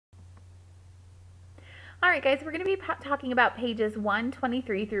All right, guys, we're going to be talking about pages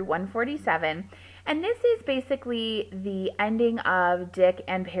 123 through 147. And this is basically the ending of Dick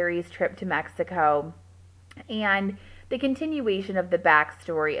and Perry's trip to Mexico and the continuation of the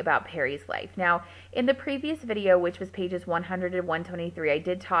backstory about Perry's life. Now, in the previous video, which was pages 100 and 123, I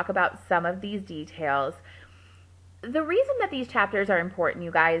did talk about some of these details. The reason that these chapters are important,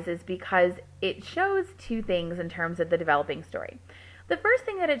 you guys, is because it shows two things in terms of the developing story. The first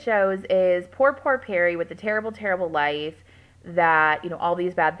thing that it shows is poor Perry with the terrible, terrible life that, all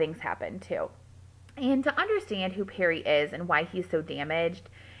these bad things happen to. And to understand who Perry is and why he's so damaged,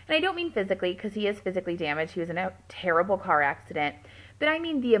 and I don't mean physically, because he is physically damaged. He was in a terrible car accident. But I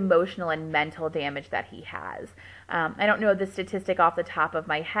mean the emotional and mental damage that he has. I don't know the statistic off the top of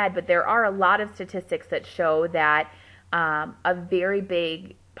my head, but there are a lot of statistics that show that a very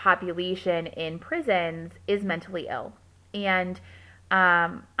big population in prisons is mentally ill. And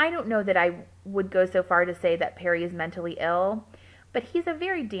I don't know that I would go so far to say that Perry is mentally ill, but he's a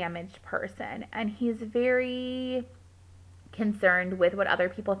very damaged person, and he's very concerned with what other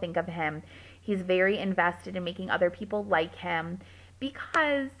people think of him. He's very invested in making other people like him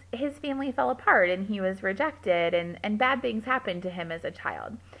because his family fell apart and he was rejected, and bad things happened to him as a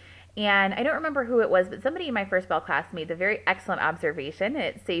child. And I don't remember who it was, but somebody in my first bell class made the very excellent observation, and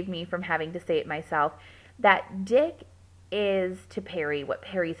it saved me from having to say it myself, that Dick is to Perry what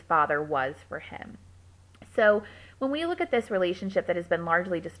Perry's father was for him. So when we look at this relationship that has been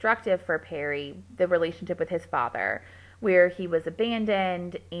largely destructive for Perry, the relationship with his father, where he was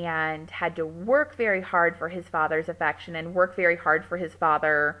abandoned and had to work very hard for his father's affection and work very hard for his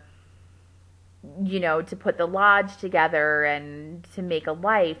father, to put the lodge together and to make a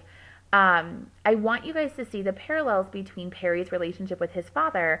life. I want you guys to see the parallels between Perry's relationship with his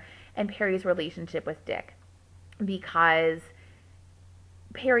father and Perry's relationship with Dick, because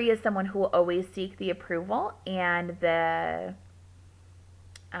Perry is someone who will always seek the approval and the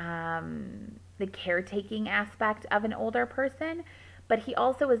caretaking aspect of an older person, but he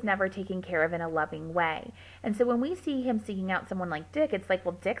also is never taken care of in a loving way. And so when we see him seeking out someone like Dick, it's like,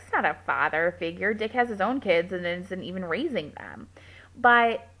 well, Dick's not a father figure. Dick has his own kids and isn't even raising them.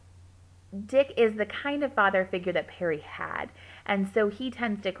 But Dick is the kind of father figure that Perry had. And so he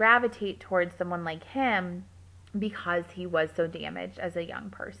tends to gravitate towards someone like him because he was so damaged as a young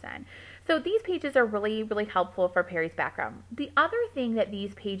person. So these pages are really, really helpful for Perry's background. The other thing that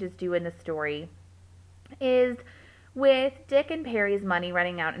these pages do in the story is, with Dick and Perry's money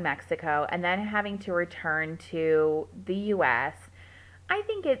running out in Mexico and then having to return to the U.S., I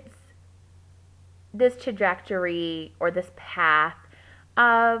think it's this trajectory or this path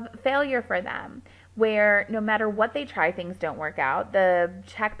of failure for them, where no matter what they try, things don't work out. The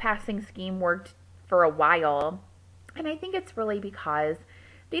check passing scheme worked for a while, and I think it's really because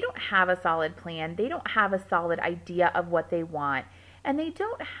they don't have a solid plan, they don't have a solid idea of what they want, and they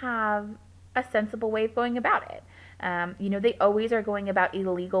don't have a sensible way of going about it. They always are going about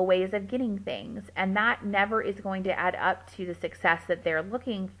illegal ways of getting things, and that never is going to add up to the success that they're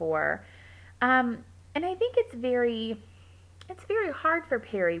looking for. And I think it's very hard for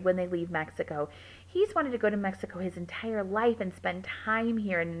Perry when they leave Mexico. He's wanted to go to Mexico his entire life and spend time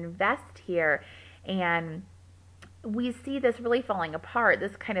here and invest here, and we see this really falling apart.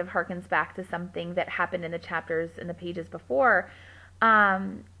 This kind of harkens back to something that happened in the chapters in the pages before.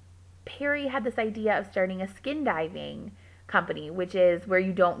 Perry had this idea of starting a skin diving company, which is where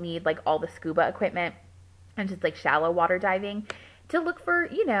you don't need like all the scuba equipment and just like shallow water diving, to look for,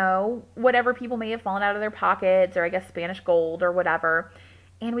 whatever people may have fallen out of their pockets, or I guess Spanish gold or whatever.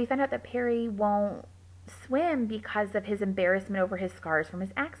 And we found out that Perry won't swim because of his embarrassment over his scars from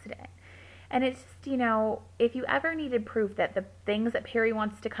his accident. And it's just, if you ever needed proof that the things that Perry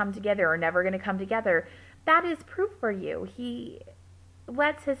wants to come together are never going to come together, that is proof for you. He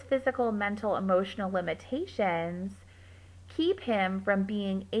lets his physical, mental, emotional limitations keep him from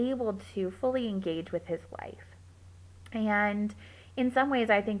being able to fully engage with his life. And in some ways,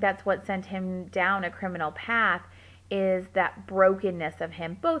 I think that's what sent him down a criminal path, is that brokenness of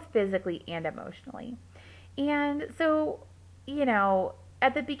him, both physically and emotionally. And so,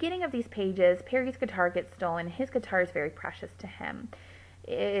 at the beginning of these pages, Perry's guitar gets stolen. His guitar is very precious to him.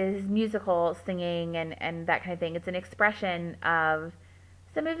 His musical singing and that kind of thing, it's an expression of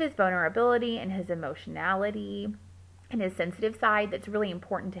some of his vulnerability and his emotionality and his sensitive side that's really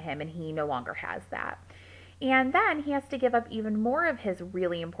important to him, and he no longer has that. And then he has to give up even more of his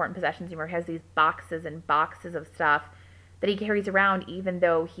really important possessions. He has these boxes and boxes of stuff that he carries around, even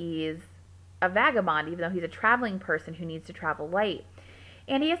though he's a vagabond, even though he's a traveling person who needs to travel light.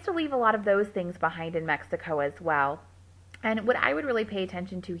 And he has to leave a lot of those things behind in Mexico as well. And what I would really pay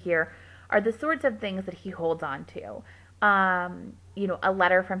attention to here are the sorts of things that he holds on to. A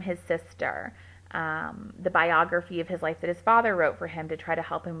letter from his sister, the biography of his life that his father wrote for him to try to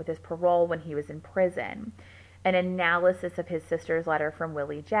help him with his parole when he was in prison, an analysis of his sister's letter from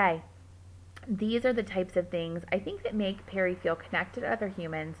Willie J. These are the types of things I think that make Perry feel connected to other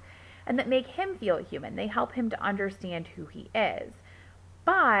humans and that make him feel human. They help him to understand who he is.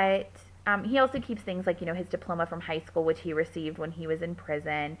 But he also keeps things like, his diploma from high school, which he received when he was in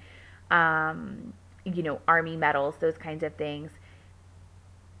prison, Army medals, those kinds of things.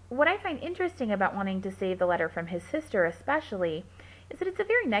 What I find interesting about wanting to save the letter from his sister especially is that it's a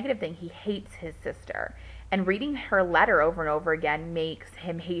very negative thing. He hates his sister. And reading her letter over and over again makes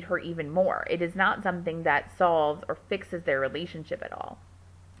him hate her even more. It is not something that solves or fixes their relationship at all.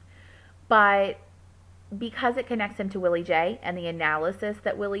 But because it connects him to Willie J. and the analysis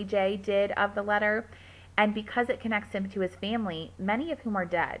that Willie J. did of the letter, and because it connects him to his family, many of whom are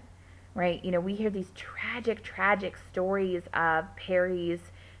dead, right? We hear these tragic, tragic stories of Perry's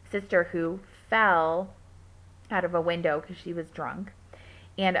sister who fell out of a window because she was drunk,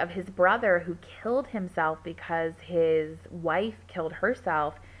 and of his brother who killed himself because his wife killed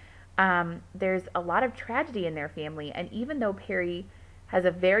herself. There's a lot of tragedy in their family, and even though Perry has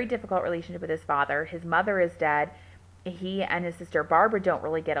a very difficult relationship with his father, his mother is dead, he and his sister Barbara don't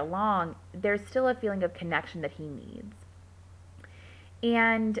really get along, there's still a feeling of connection that he needs.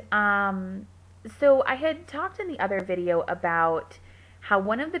 And so I had talked in the other video about how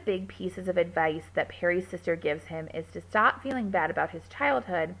one of the big pieces of advice that Perry's sister gives him is to stop feeling bad about his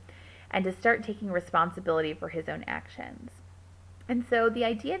childhood and to start taking responsibility for his own actions. And so the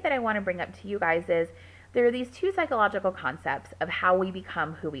idea that I want to bring up to you guys is there are these two psychological concepts of how we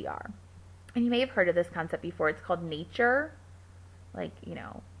become who we are. And you may have heard of this concept before. It's called nature, like,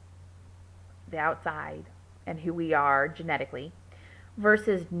 the outside and who we are genetically,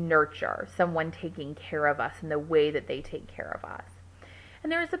 versus nurture, someone taking care of us and the way that they take care of us.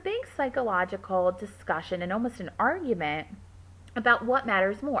 And there's a big psychological discussion and almost an argument about what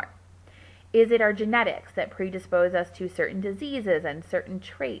matters more. Is it our genetics that predispose us to certain diseases and certain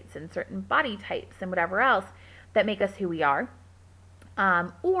traits and certain body types and whatever else that make us who we are?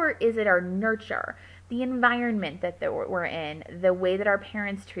 Or is it our nurture, the environment that we're in, the way that our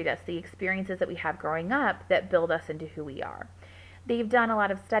parents treat us, the experiences that we have growing up that build us into who we are? They've done a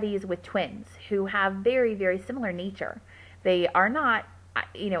lot of studies with twins who have very, very similar nature. They are not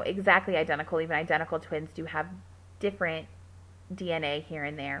exactly identical. Even identical twins do have different DNA here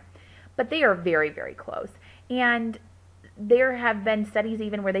and there, but they are very, very close. And there have been studies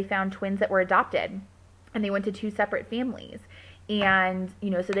even where they found twins that were adopted and they went to two separate families. And,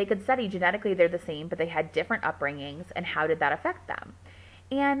 so they could study genetically they're the same, but they had different upbringings, and how did that affect them?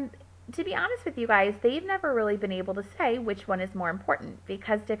 And to be honest with you guys, they've never really been able to say which one is more important,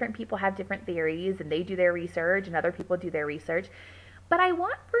 because different people have different theories and they do their research and other people do their research. But I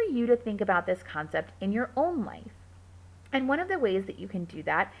want for you to think about this concept in your own life. And one of the ways that you can do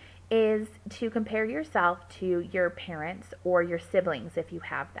that is to compare yourself to your parents or your siblings if you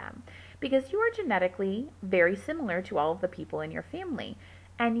have them, because you are genetically very similar to all of the people in your family.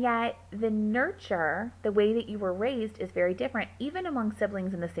 And yet the nurture, the way that you were raised, is very different, even among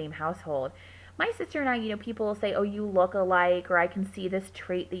siblings in the same household. My sister and I, people will say, oh, you look alike, or I can see this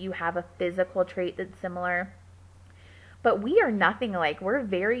trait that you have, a physical trait that's similar. But we are nothing alike. We're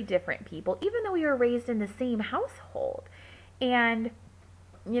very different people, even though we were raised in the same household. And,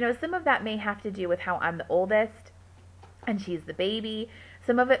 some of that may have to do with how I'm the oldest and she's the baby.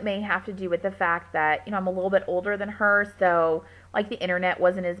 Some of it may have to do with the fact that, I'm a little bit older than her, so like the internet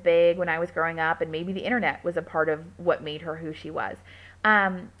wasn't as big when I was growing up, and maybe the internet was a part of what made her who she was.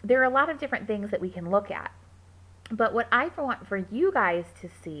 There are a lot of different things that we can look at. But what I want for you guys to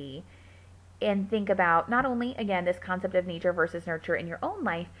see and think about, not only, again, this concept of nature versus nurture in your own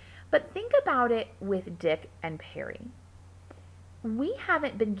life, but think about it with Dick and Perry. We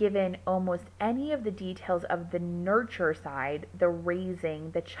haven't been given almost any of the details of the nurture side, the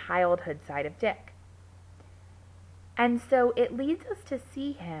raising, the childhood side of Dick. And so it leads us to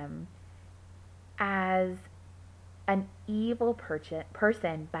see him as an evil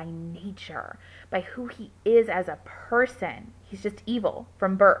person by nature, by who he is as a person. He's just evil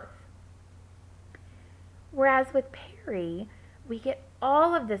from birth. Whereas with Perry, we get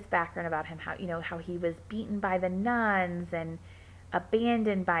all of this background about him, how he was beaten by the nuns and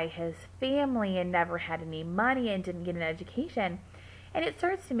abandoned by his family and never had any money and didn't get an education. And it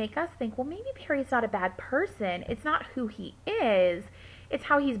starts to make us think, well, maybe Perry's not a bad person. It's not who he is. It's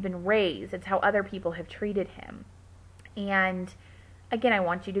how he's been raised. It's how other people have treated him. And again, I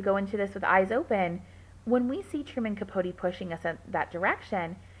want you to go into this with eyes open. When we see Truman Capote pushing us in that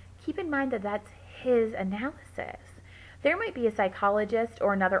direction, keep in mind that that's his analysis. There might be a psychologist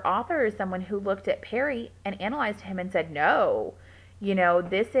or another author or someone who looked at Perry and analyzed him and said, no,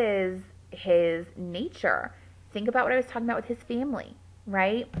 this is his nature. Think about what I was talking about with his family,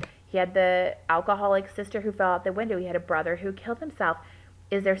 right? He had the alcoholic sister who fell out the window. He had a brother who killed himself.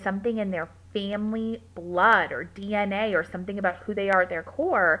 Is there something in their family blood or DNA or something about who they are at their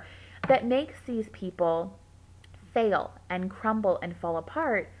core that makes these people fail and crumble and fall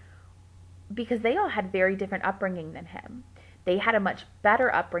apart? Because they all had very different upbringing than him. They had a much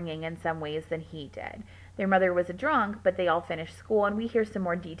better upbringing in some ways than he did. Their mother was a drunk, but they all finished school, and we hear some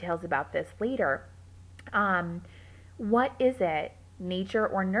more details about this later. What is it, nature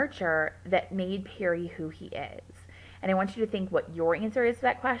or nurture, that made Perry who he is? And I want you to think what your answer is to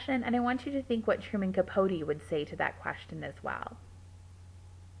that question, and I want you to think what Truman Capote would say to that question as well.